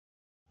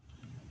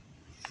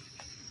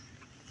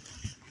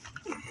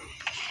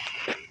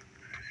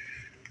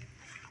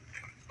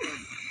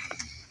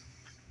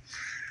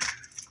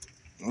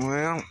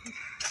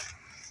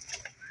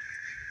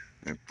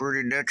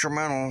pretty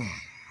detrimental.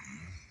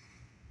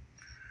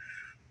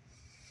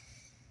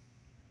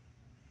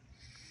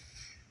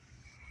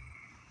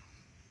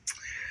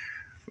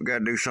 We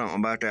gotta do something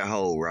about that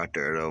hole right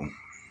there, though.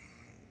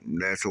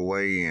 That's a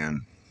way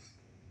in.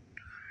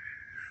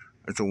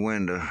 It's a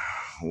window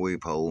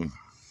weep hole.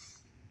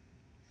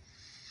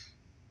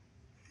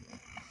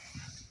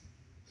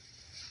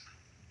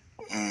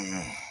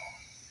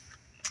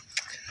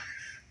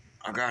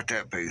 I got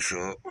that piece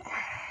up.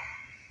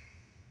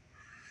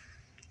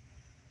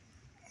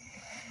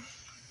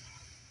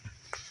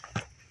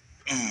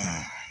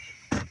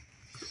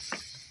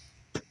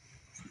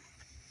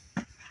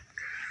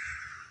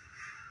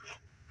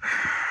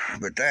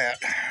 But that,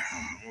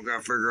 we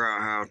gotta figure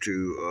out how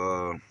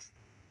to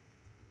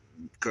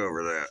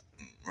cover that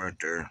right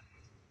there.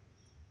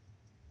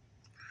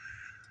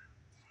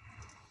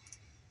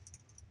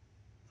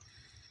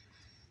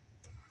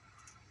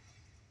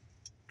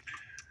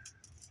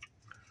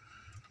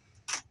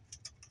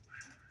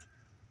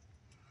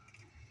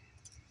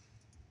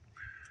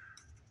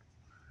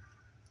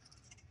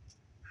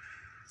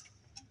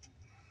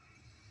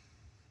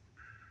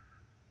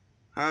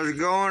 How's it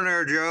going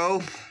there, Joe?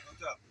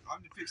 What's up?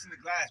 I'm just fixing the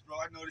glass, bro.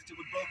 I noticed it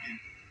was broken.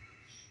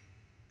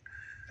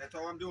 That's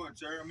all I'm doing,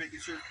 sir. I'm making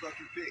sure it's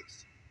fucking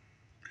fixed.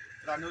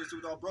 But I noticed it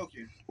was all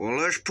broken. Well,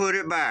 let's put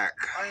it back.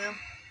 I am.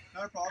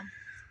 Not a problem.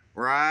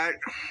 Right?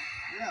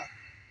 Yeah.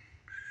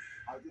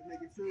 I was just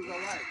making sure it was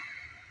alright.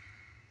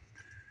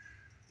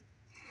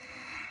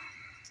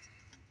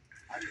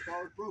 I just saw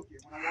it was broken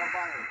when I walked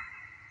by it.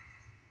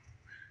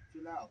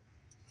 Chill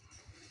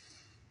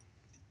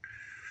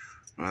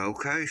out.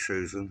 Okay,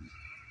 Susan.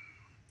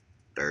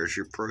 There's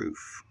your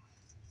proof.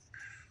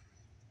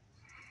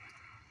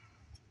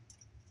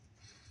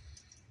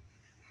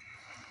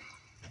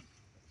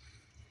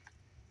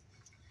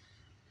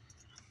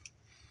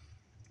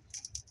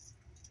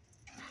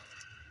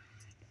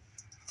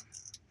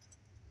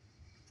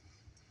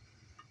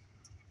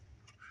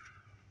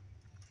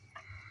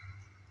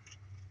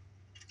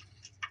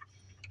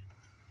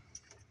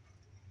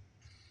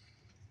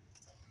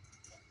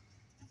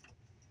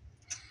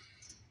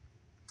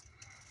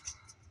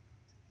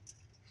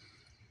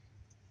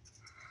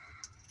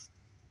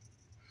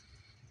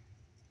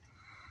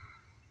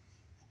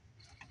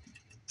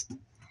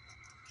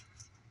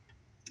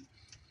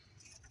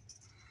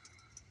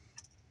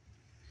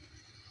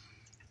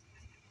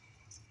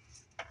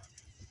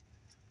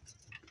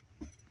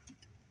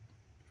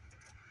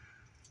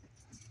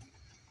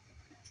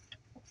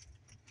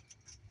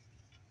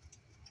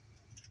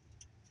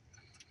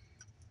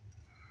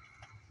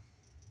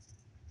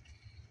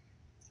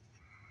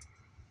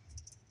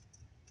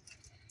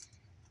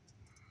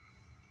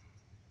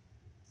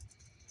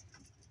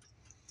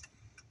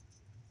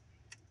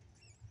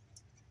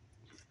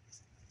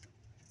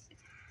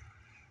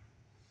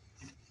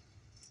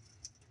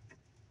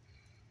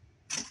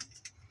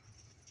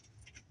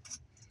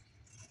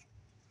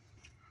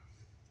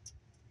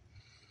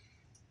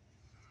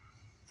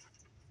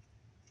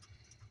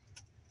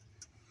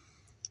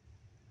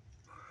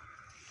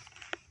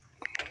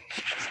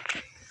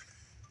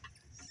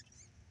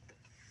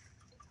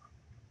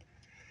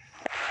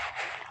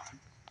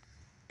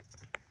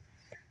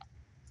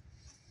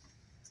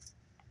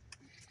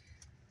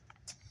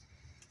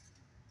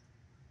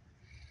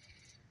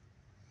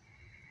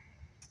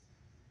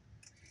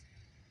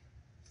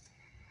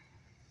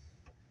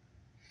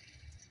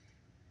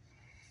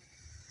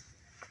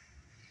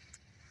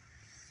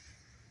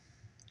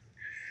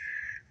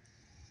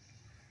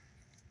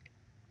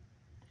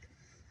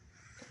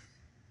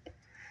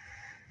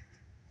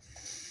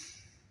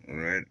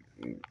 Right,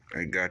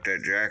 he got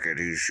that jacket.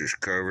 He's just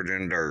covered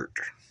in dirt,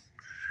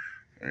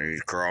 and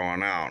he's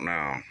crawling out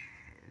now.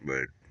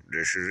 But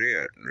this is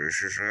it.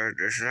 This is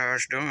how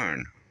it's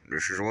done.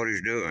 This is what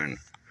he's doing.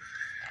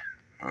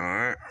 All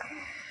right.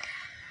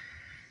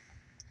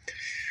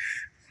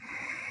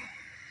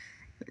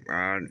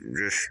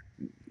 Just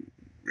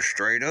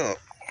straight up.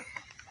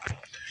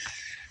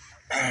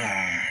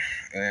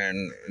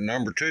 And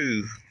number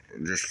two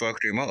just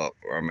fucked him up.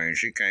 I mean,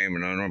 she came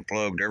and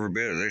unplugged every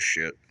bit of this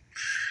shit.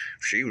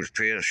 She was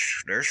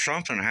pissed. There's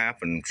something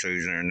happened,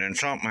 Susan, and then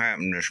something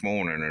happened this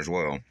morning as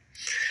well.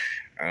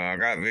 I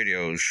got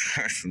videos,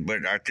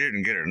 but I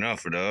didn't get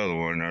enough of the other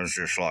one. I was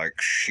just like,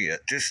 shit,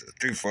 this is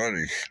too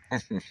funny.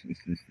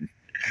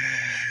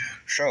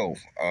 So,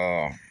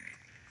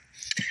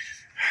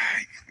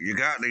 you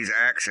got these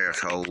access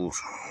holes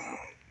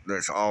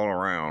that's all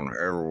around,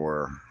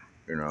 everywhere,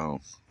 you know.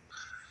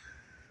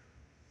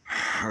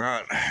 I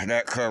got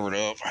that covered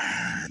up.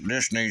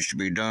 This needs to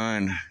be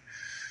done.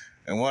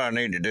 And what I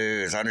need to do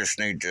is I just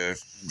need to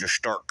just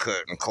start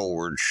cutting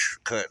cords,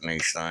 cutting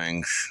these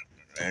things,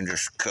 and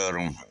just cut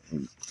them,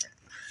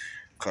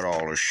 cut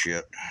all this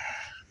shit.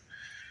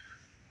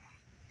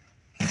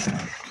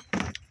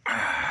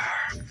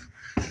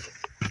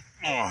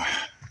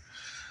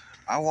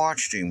 I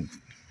watched him.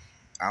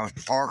 I was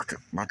parked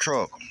my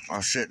truck. I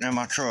was sitting in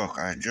my truck.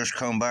 I had just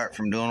come back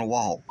from doing a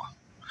walk,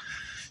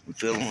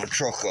 filling my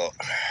truck up.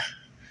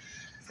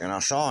 and I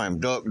saw him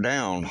duck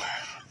down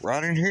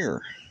right in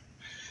here,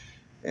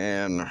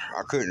 and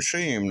I couldn't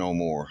see him no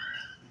more.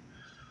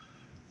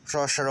 So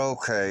I said,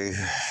 okay,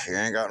 he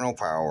ain't got no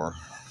power.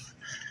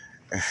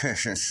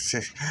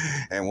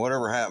 And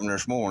whatever happened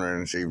this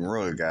morning, it's even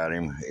really got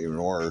him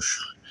even worse.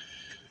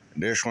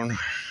 This one,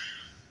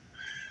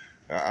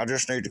 I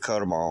just need to cut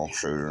them off,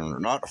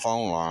 Susan. Not the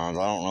phone lines.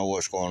 I don't know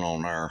what's going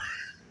on there.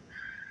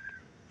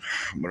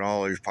 But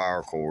all these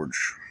power cords.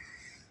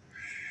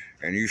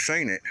 And you've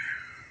seen it.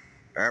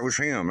 That was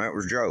him. That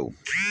was Joe.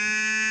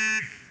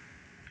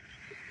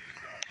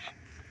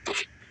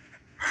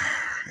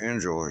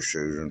 Enjoy,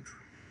 Susan.